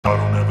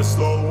never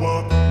slow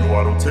up, no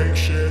I don't take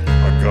shit.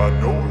 I got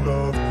no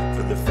love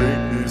for the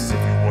fakeness.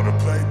 If you wanna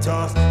play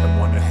tough and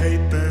wanna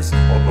hate this,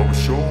 I'll always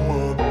show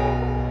up.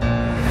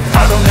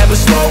 I don't ever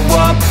slow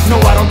up,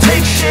 no I don't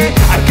take shit.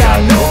 I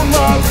got no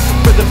love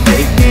for the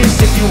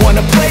fakeness. If you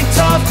wanna play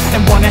tough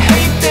and wanna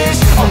hate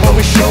this, I'll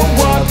always show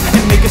up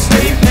and make a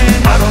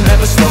statement. I don't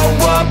ever slow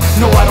up,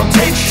 no I don't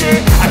take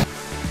shit.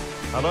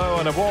 Hello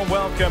and a warm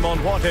welcome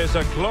on what is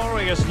a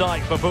glorious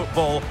night for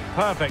football.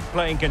 Perfect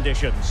playing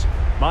conditions.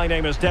 My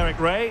name is Derek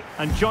Ray,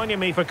 and joining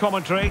me for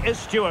commentary is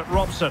Stuart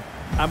Robson.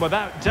 And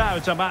without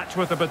doubt, a match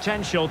with the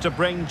potential to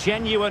bring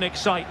genuine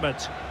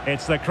excitement.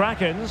 It's the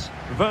Krakens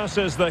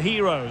versus the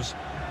Heroes.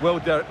 Well,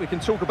 Derek, we can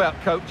talk about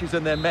coaches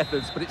and their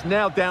methods, but it's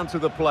now down to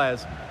the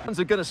players. Who's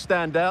are going to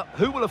stand out,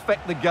 who will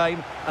affect the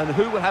game, and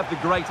who will have the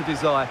greater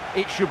desire.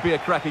 It should be a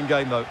cracking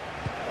game, though.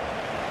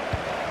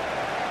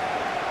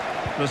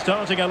 The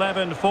starting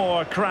 11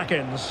 for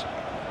Krakens.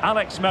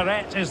 Alex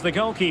Meret is the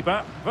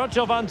goalkeeper.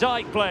 Virgil van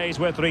Dijk plays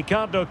with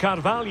Ricardo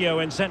Carvalho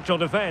in central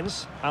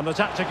defence. And the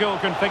tactical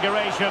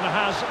configuration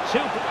has two...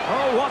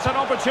 Oh, what an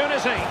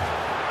opportunity!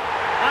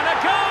 And a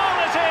goal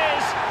it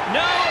is!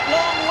 No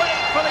long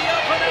wait for the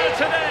opener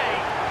today.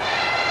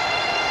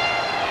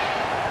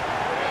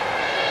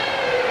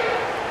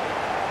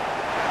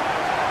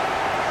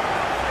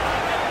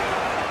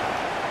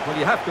 Well,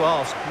 you have to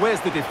ask,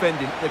 where's the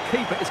defending? The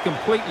keeper is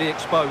completely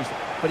exposed,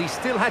 but he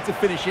still had to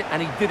finish it,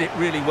 and he did it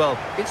really well.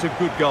 It's a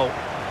good goal.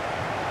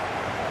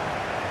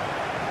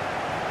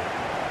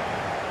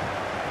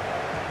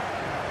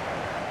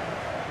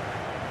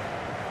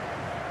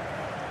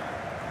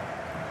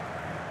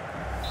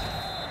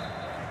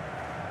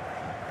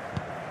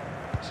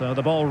 So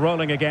the ball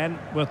rolling again,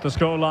 with the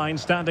scoreline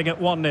standing at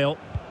 1-0.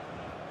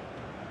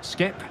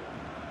 Skip.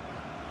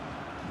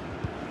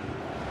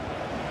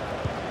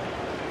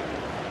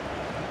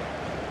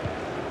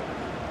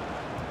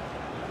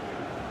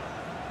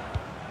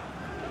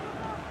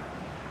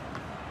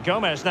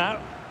 Gomez now.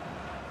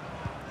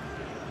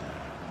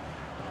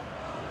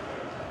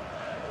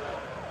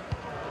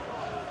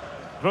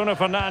 Bruno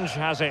Fernandes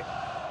has it.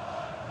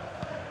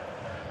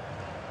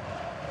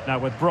 Now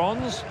with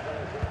Bronze.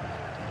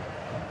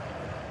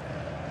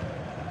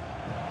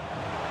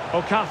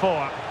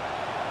 Okafor.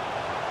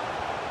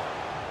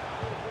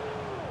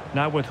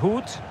 Now with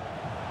Hoot.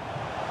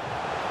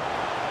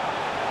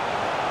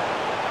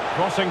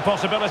 Crossing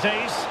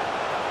possibilities.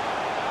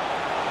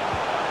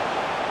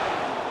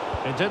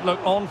 It did look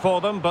on for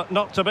them, but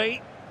not to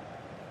be.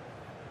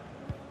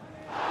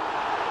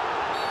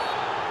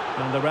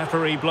 And the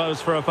referee blows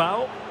for a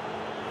foul.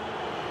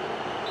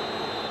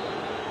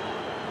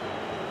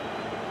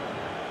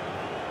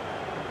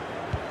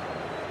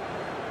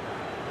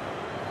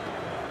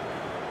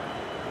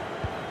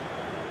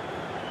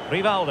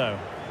 Rivaldo.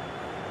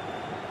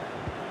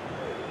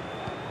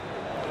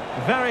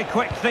 Very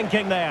quick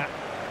thinking there.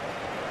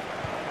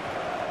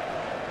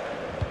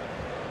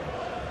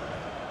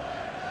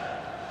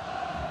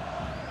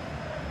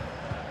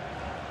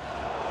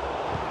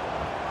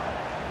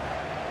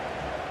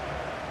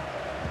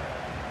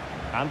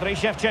 Andriy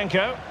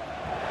Shevchenko.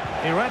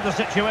 He read the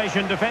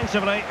situation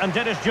defensively and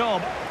did his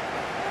job.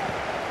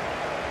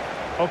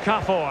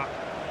 Okafor.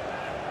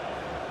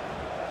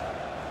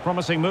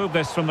 Promising move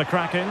this from the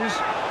Krakens.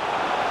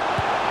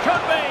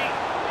 Could be.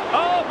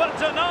 Oh, but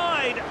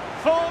denied.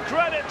 Full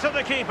credit to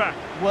the keeper.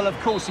 Well, of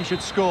course he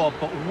should score,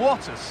 but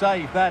what a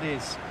save that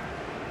is.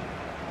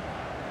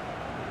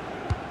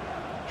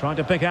 Trying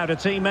to pick out a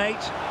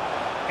teammate.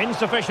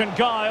 Insufficient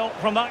guile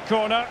from that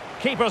corner.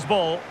 Keeper's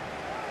ball.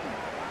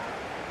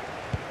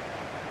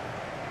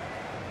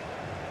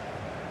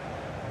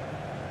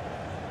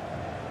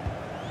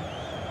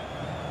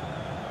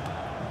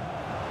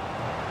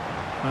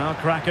 Well,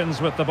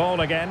 Krakens with the ball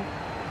again.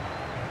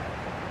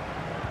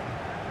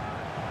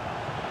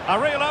 A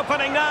real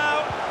opening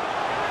now.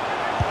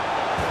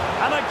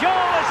 And a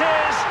goal it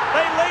is.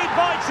 They lead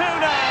by 2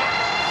 now.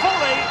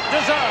 Fully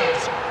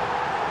deserved.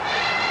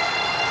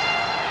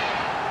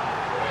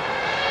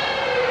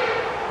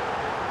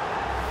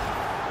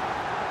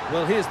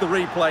 Well, here's the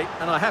replay,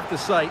 and I have to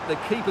say, the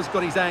keeper's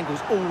got his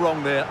angles all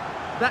wrong there.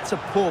 That's a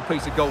poor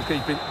piece of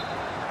goalkeeping.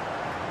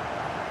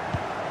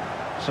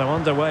 So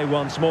underway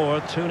once more,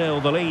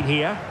 2-0 the lead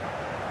here.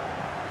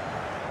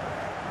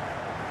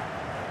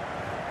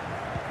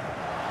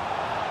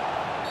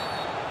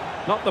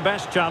 Not the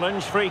best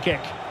challenge, free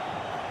kick.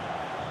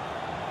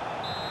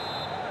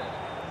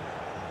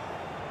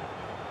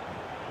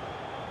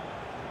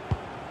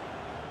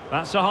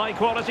 That's a high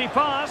quality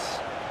pass.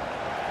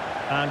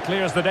 And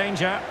clears the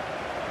danger.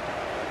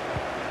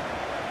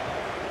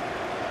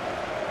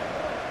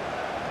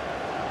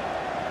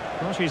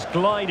 Well, she's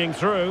gliding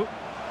through.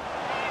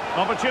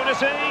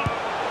 Opportunity.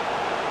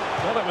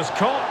 Well, it was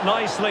caught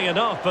nicely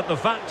enough, but the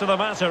fact of the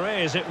matter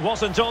is it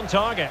wasn't on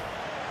target.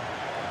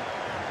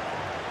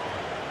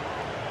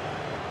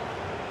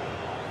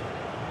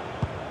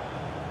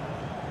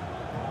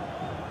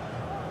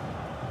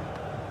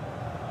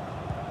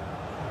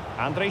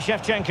 Andriy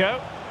Shevchenko.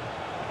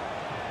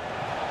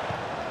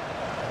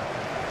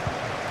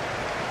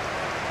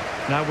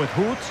 Now with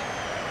Hoot.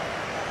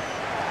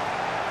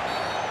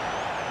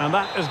 And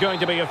that is going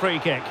to be a free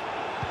kick.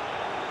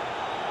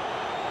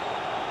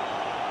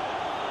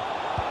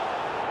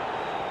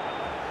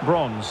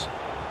 Bronze.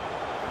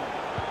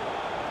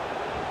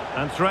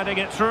 And threading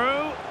it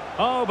through.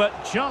 Oh, but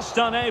just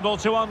unable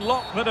to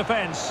unlock the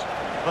defence.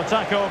 The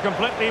tackle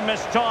completely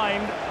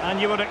mistimed,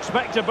 and you would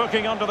expect a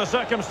booking under the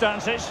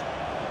circumstances.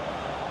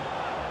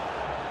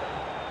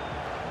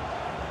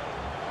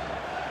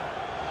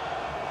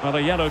 Well,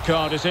 a yellow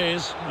card it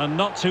is, and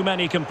not too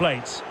many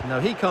complaints. No,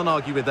 he can't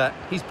argue with that.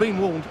 He's been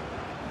warned.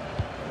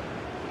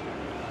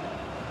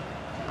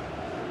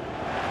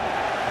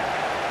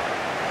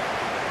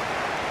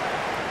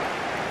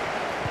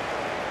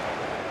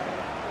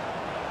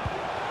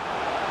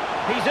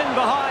 He's in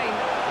behind.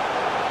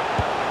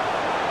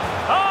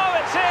 Oh,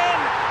 it's in!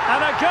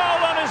 And a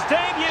goal on his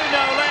debut,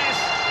 no less.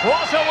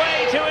 What a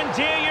way to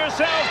endear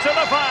yourself to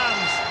the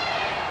fans.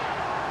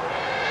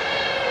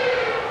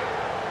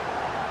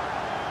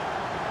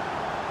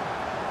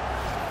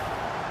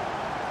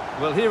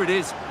 Well, here it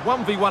is,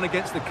 1v1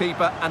 against the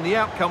keeper, and the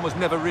outcome was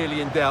never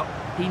really in doubt.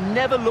 He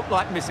never looked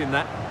like missing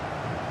that.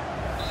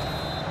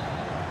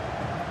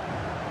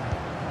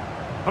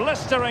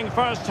 Blistering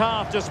first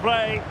half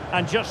display,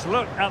 and just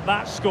look at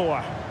that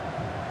score.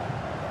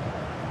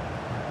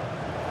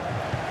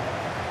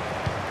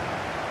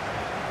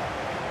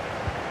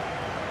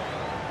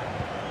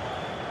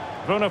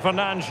 Bruno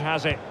Fernandes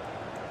has it.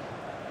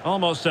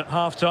 Almost at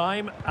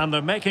half-time, and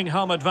they're making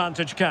home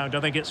advantage count,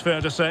 I think it's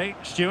fair to say.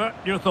 Stuart,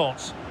 your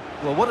thoughts?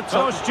 Well, what a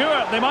Oh,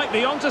 Stuart, they might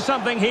be onto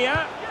something here.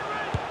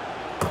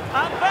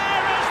 And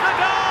there is the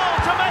goal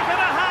to make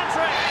it a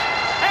hat-trick.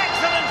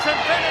 Excellence in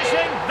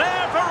finishing,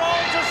 there for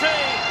all to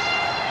see.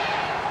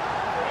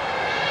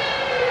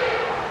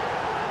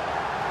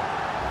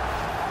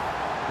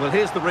 Well,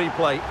 here's the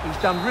replay. He's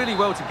done really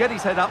well to get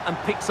his head up and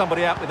pick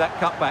somebody out with that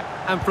cutback.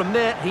 And from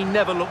there, he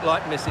never looked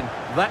like missing.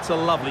 That's a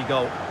lovely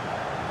goal.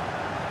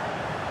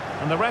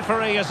 And the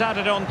referee has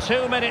added on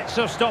 2 minutes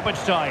of stoppage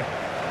time.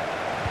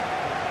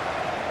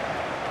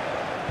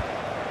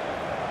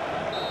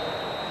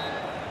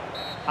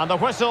 And the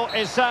whistle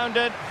is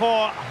sounded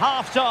for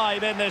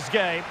half-time in this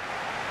game.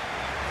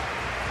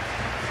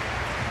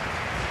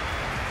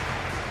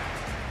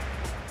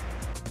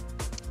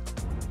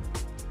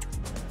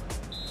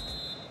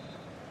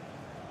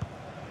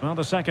 Well,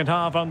 the second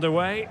half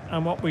underway,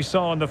 and what we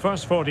saw in the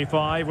first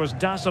 45 was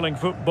dazzling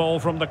football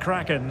from the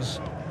Krakens.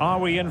 Are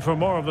we in for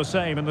more of the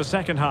same in the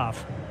second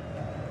half?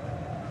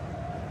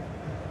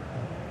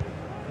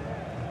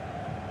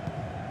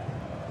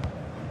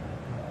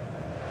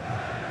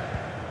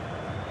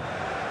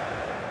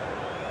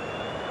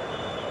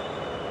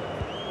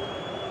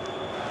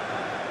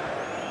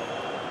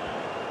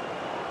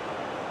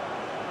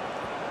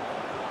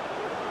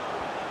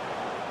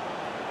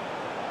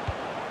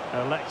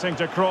 Electing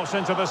to cross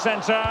into the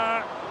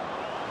centre.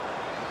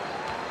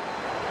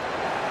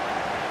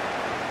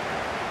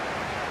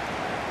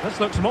 This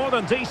looks more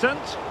than decent.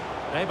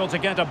 Able to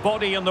get a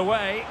body in the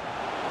way.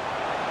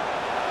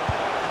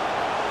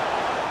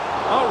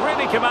 Oh,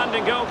 really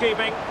commanding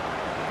goalkeeping.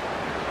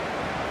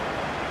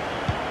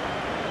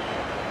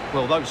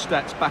 Well, those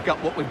stats back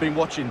up what we've been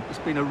watching. It's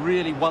been a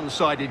really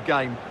one-sided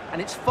game,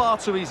 and it's far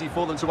too easy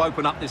for them to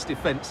open up this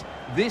defence.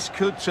 This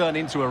could turn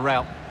into a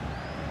rout.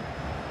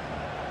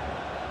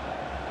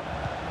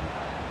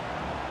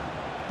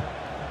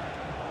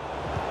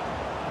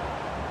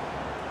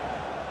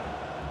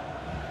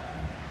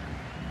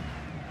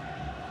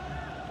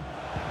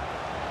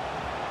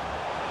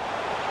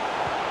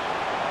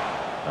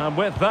 And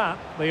with that,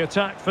 the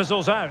attack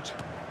fizzles out.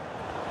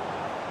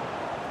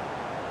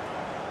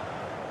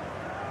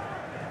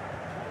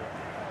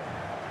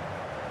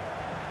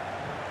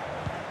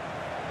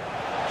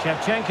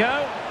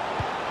 Shevchenko.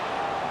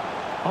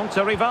 On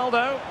to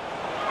Rivaldo.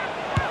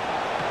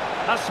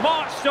 A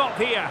smart stop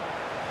here.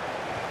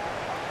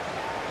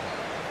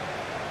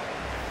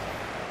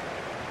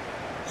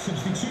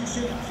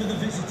 Substitution for the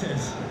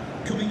visitors.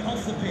 Coming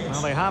off the pitch.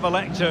 Well, they have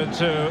elected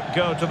to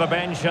go to the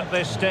bench at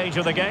this stage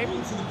of the game.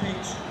 To the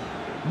pitch,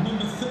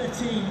 number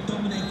 13,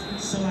 Dominic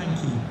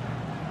Solanke.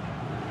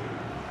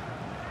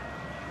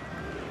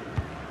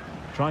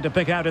 Trying to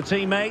pick out a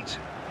teammate.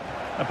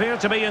 Appear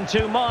to be in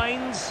two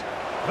minds.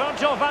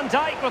 Virgil van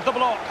Dijk with the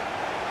block.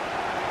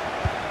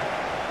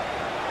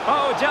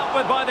 Oh, dealt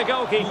with by the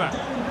goalkeeper.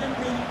 Darren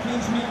Bentley,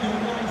 please meet your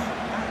wife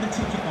at the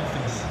ticket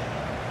office.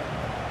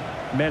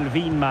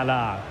 Melvin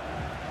Mallard.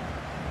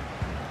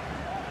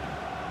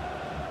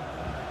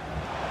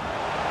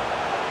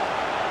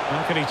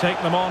 How can he take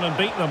them on and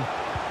beat them?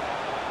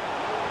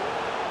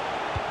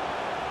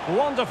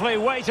 Wonderfully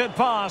weighted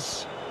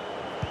pass.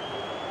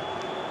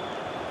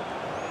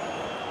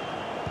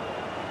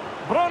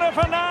 Bruno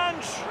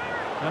Fernandes.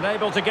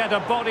 Unable to get a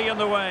body in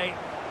the way.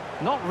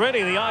 Not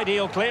really the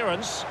ideal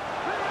clearance.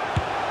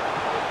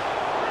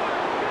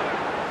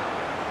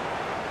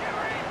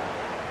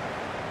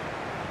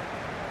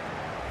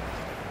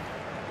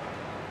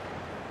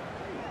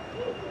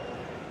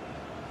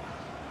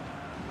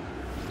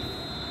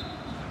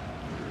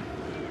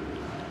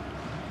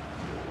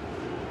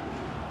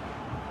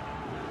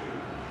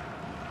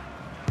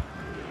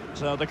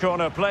 So the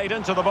corner played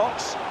into the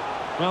box.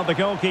 Well, the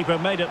goalkeeper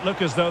made it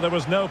look as though there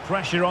was no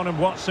pressure on him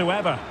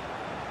whatsoever.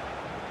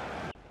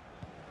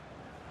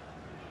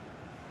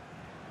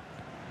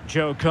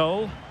 Joe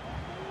Cole.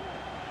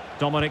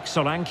 Dominic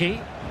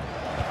Solanke.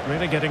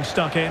 Really getting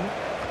stuck in.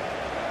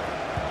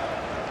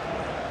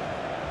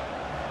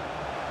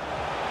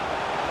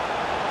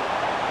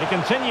 He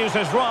continues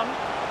his run.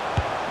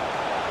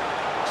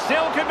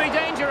 Still could be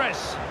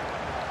dangerous.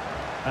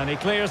 And he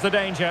clears the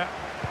danger.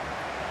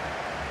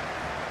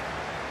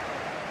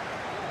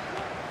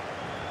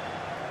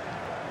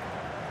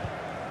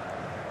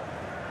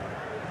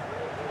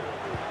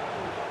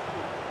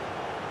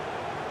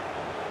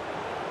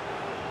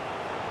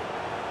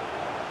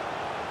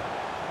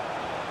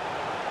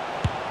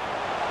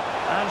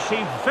 And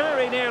she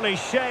very nearly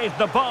shaved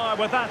the bar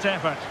with that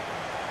effort.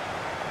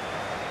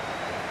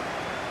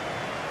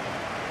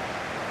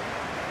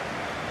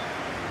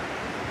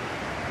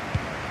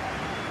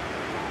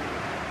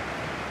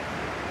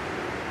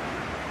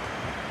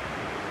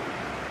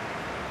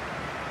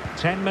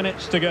 Ten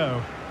minutes to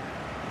go.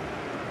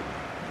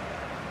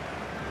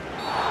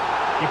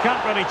 You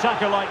can't really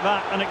tackle like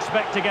that and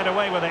expect to get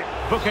away with it.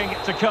 Booking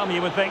to come,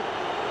 you would think.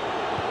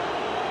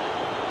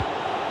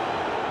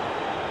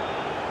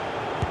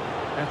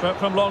 Effort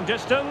from long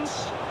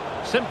distance.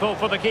 Simple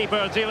for the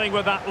keeper dealing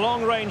with that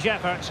long-range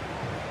effort.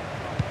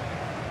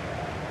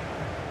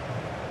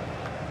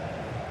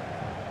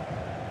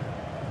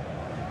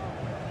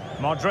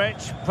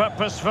 Modric,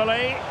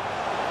 purposefully.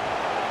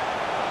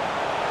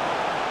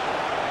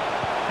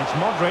 It's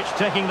Modric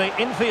taking the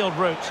infield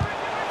route.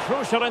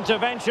 Crucial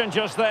intervention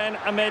just then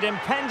amid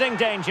impending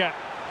danger.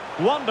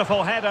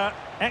 Wonderful header,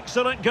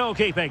 excellent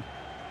goalkeeping.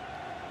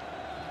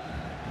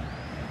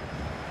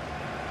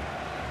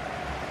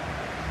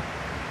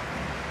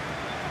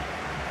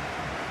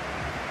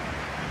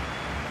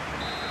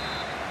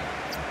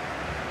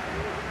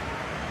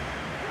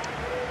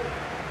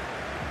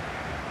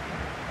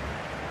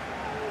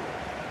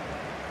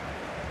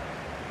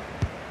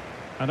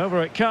 And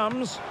over it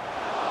comes.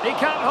 He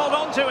can't hold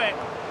on to it.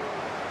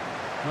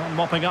 Well,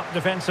 mopping up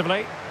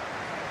defensively.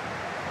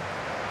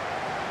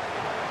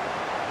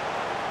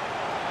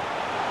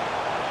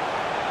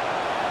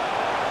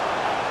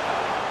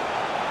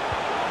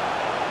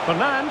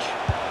 Fernandes.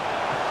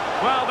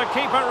 Well, the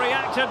keeper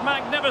reacted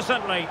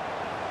magnificently.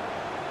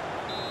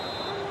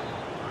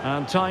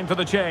 And time for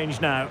the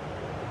change now.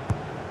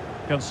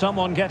 Can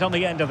someone get on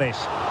the end of this?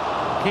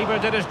 Keeper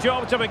did his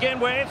job to begin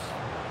with.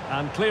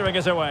 And clearing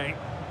us away.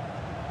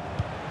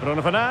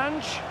 Bruno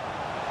Fernandes.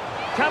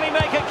 Can he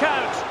make it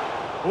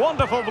count?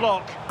 Wonderful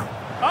block.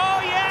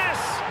 Oh, yes!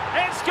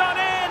 It's gone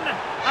in!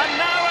 And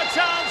now a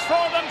chance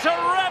for them to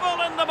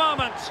revel in the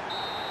moment.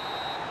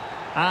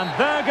 And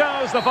there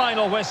goes the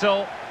final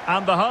whistle.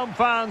 And the home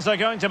fans are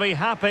going to be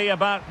happy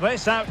about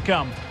this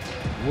outcome.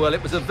 Well,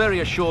 it was a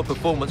very assured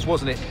performance,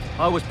 wasn't it?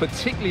 I was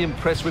particularly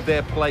impressed with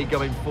their play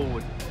going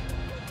forward.